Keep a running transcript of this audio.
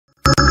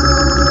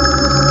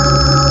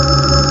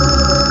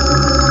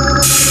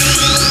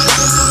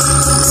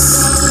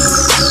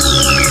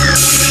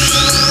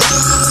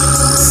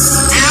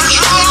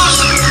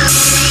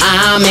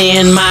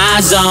in my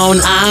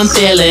zone, I'm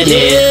feeling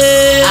it.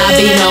 I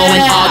be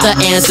knowing all the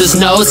answers,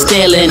 no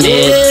stealing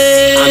it.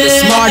 I'm the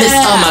smartest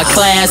of my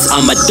class,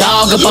 I'm a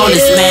dog up on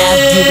this math.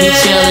 You be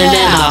chillin'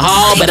 in the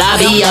hall, but I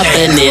be up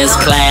in this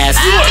class.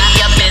 I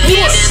be up in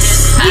this,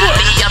 I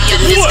be up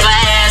in this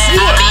class.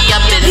 I be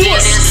up in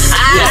this.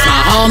 That's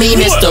my homie,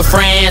 Mr.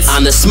 France.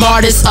 I'm the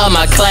smartest of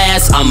my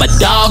class. I'm a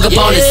dog up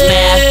on this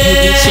math. You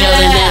be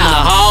chillin' in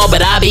the hall, but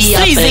I be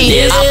up in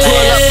this. I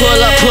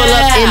pull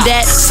up in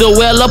that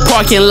Sewella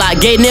parking lot.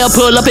 Gay Nail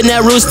pull up in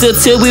that rooster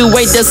till we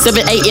wake the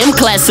 7 a.m.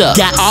 class up.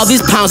 Got all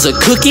these pounds of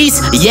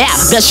cookies, yeah,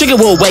 that sugar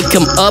will wake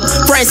him up.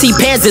 Francie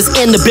Pants is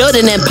in the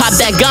building and pop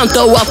that gun,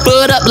 throw a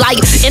foot up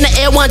like in the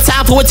air one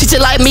time for a teacher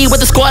like me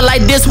with a squad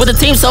like this, with a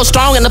team so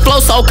strong and the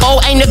flow so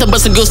cold. Ain't nothing but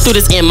some good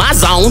students in my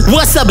zone.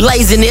 What's up,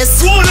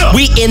 laziness?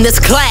 We in this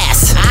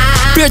class.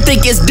 Fear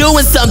think it's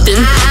doing something,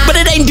 but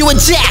it ain't doing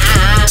jack.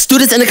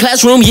 Students in the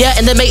classroom, yeah,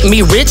 and they make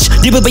me rich.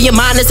 Deep up in your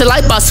mind, it's a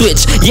light bulb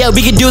switch. Yeah,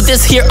 we can do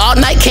this here all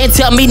night. Can't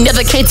tell me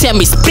never, can't tell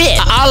me spit.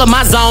 All of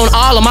my zone,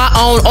 all of my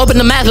own. Open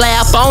the math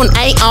lab, phone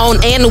ain't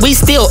on, and we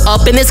still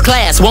up in this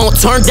class.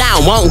 Won't turn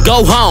down, won't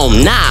go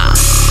home, nah.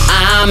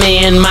 I'm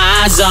in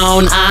my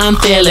zone, I'm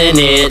feeling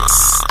it.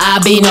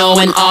 I be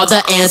knowing all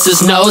the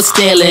answers, no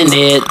stealing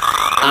it.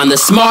 I'm the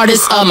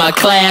smartest of my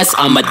class,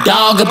 I'm a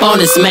dog up on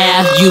this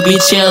math. You be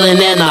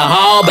chillin' in the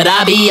hall, but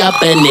I be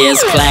up in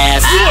this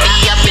class. I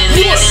be up in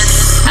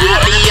this,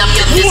 I be up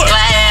in this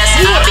class.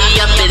 I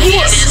be up in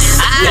this.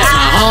 That's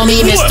my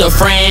homie, Mr.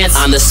 France.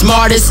 I'm the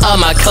smartest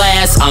of my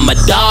class, I'm a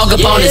dog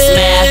up on this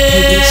math.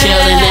 You be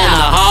chillin' in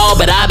the hall,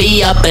 but I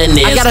be up in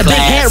this. I got a big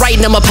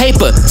handwriting on my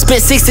paper,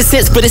 spent 60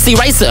 cents for this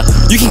eraser.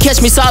 You can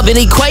catch me solving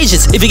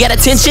equations. If you got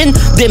attention,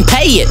 then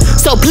pay it.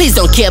 So please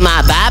don't kill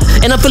my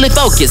vibe, and I'm fully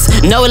focused,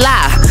 no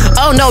lie.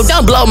 Oh no,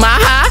 don't blow my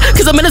high,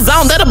 cause I'm in a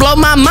zone that'll blow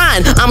my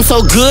mind. I'm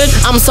so good,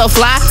 I'm so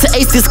fly. To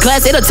ace this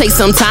class, it'll take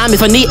some time.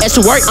 If I need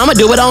extra work, I'ma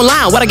do it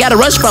online. What I gotta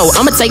rush for,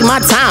 I'ma take my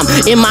time.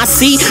 In my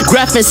seat,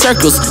 graphing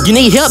circles. You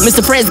need help, Mr.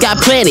 France got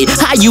plenty.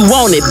 How you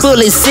want it,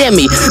 fully send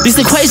me. These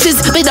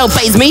equations, they don't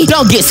faze me.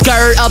 Don't get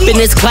scared up in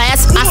this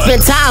class. I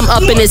spent time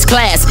up in this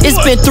class. It's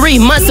been 3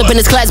 months up in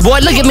this class, boy.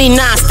 Look at me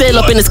now, still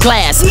up in this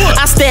class.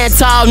 I stand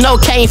tall, no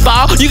can't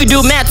fall. You can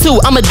do math too,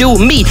 I'ma do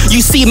me.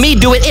 You see me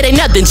do it, it ain't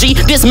nothing, G.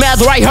 This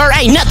math right here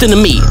ain't nothing to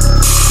me.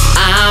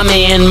 I'm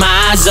in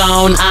my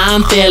zone,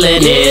 I'm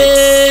feeling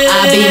it.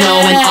 I be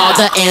knowing all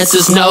the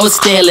answers, no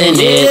stealing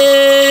it.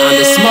 I'm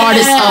the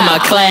smartest of my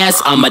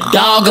class, I'm a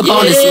dog up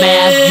on this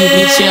math. You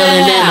be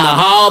chillin' in the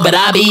hall, but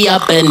I be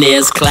up in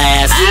this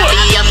class. I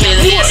be up in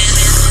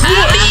this,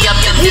 I be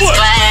up in this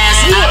class.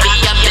 I be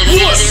up in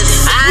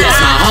this. That's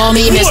my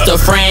homie, Mr.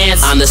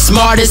 France. I'm the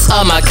smartest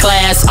of my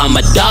class, I'm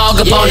a dog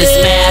up on this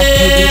math.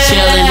 You be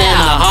chillin' in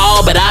the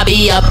hall, but I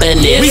be up in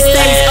this. We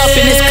stays up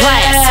in this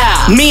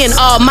class. Me and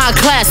all my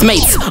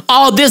classmates,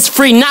 all this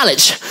free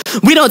knowledge.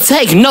 We don't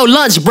take no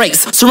lunch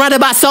breaks. Surrounded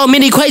by so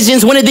many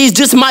equations, one of these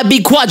just might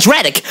be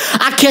quadratic.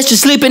 I catch you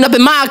sleeping up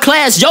in my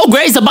class, your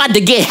grades about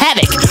to get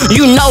havoc.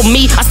 You know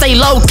me, I stay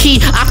low key,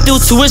 I do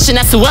tuition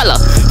at Sewella.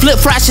 Flip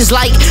fractions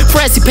like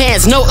Francie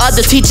Pants, no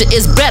other teacher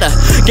is better.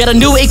 Got a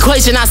new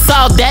equation, I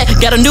solved that.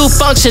 Got a new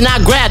function, I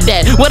grab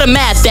that. What a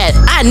math that,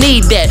 I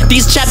need that.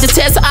 These chapter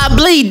tests, I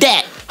bleed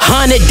that.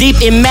 100 deep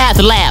in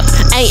math lab,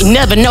 ain't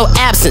never no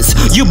absence.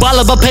 You ball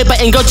up a paper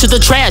and go to the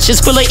trash.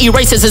 It's full of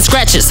erasers and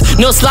scratches.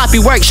 No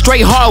sloppy work,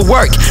 straight hard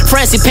work.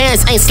 Francie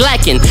Pants ain't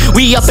slacking.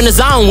 We up in the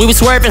zone, we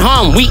was swerving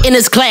home. We in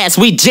this class,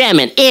 we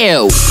jamming,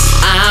 ew.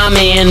 I'm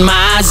in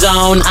my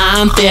zone,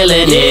 I'm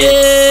feeling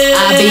it.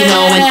 I be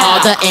knowing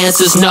all the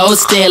answers, no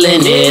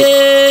stealing it.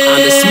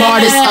 I'm the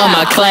smartest of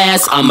my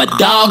class, I'm a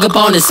dog up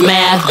on this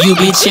math. You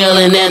be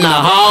chillin' in the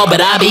hall,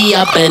 but I be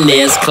up in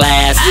this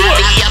class. I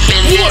be up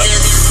in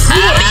this.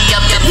 I be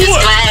up in this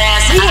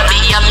class, I be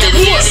up in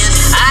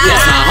this.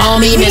 That's my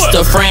homie,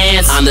 Mr.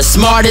 France. I'm the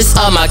smartest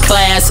of my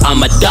class,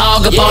 I'm a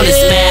dog up on this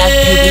math.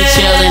 You be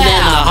chillin'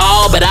 in the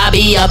hall, but I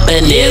be up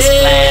in this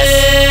class.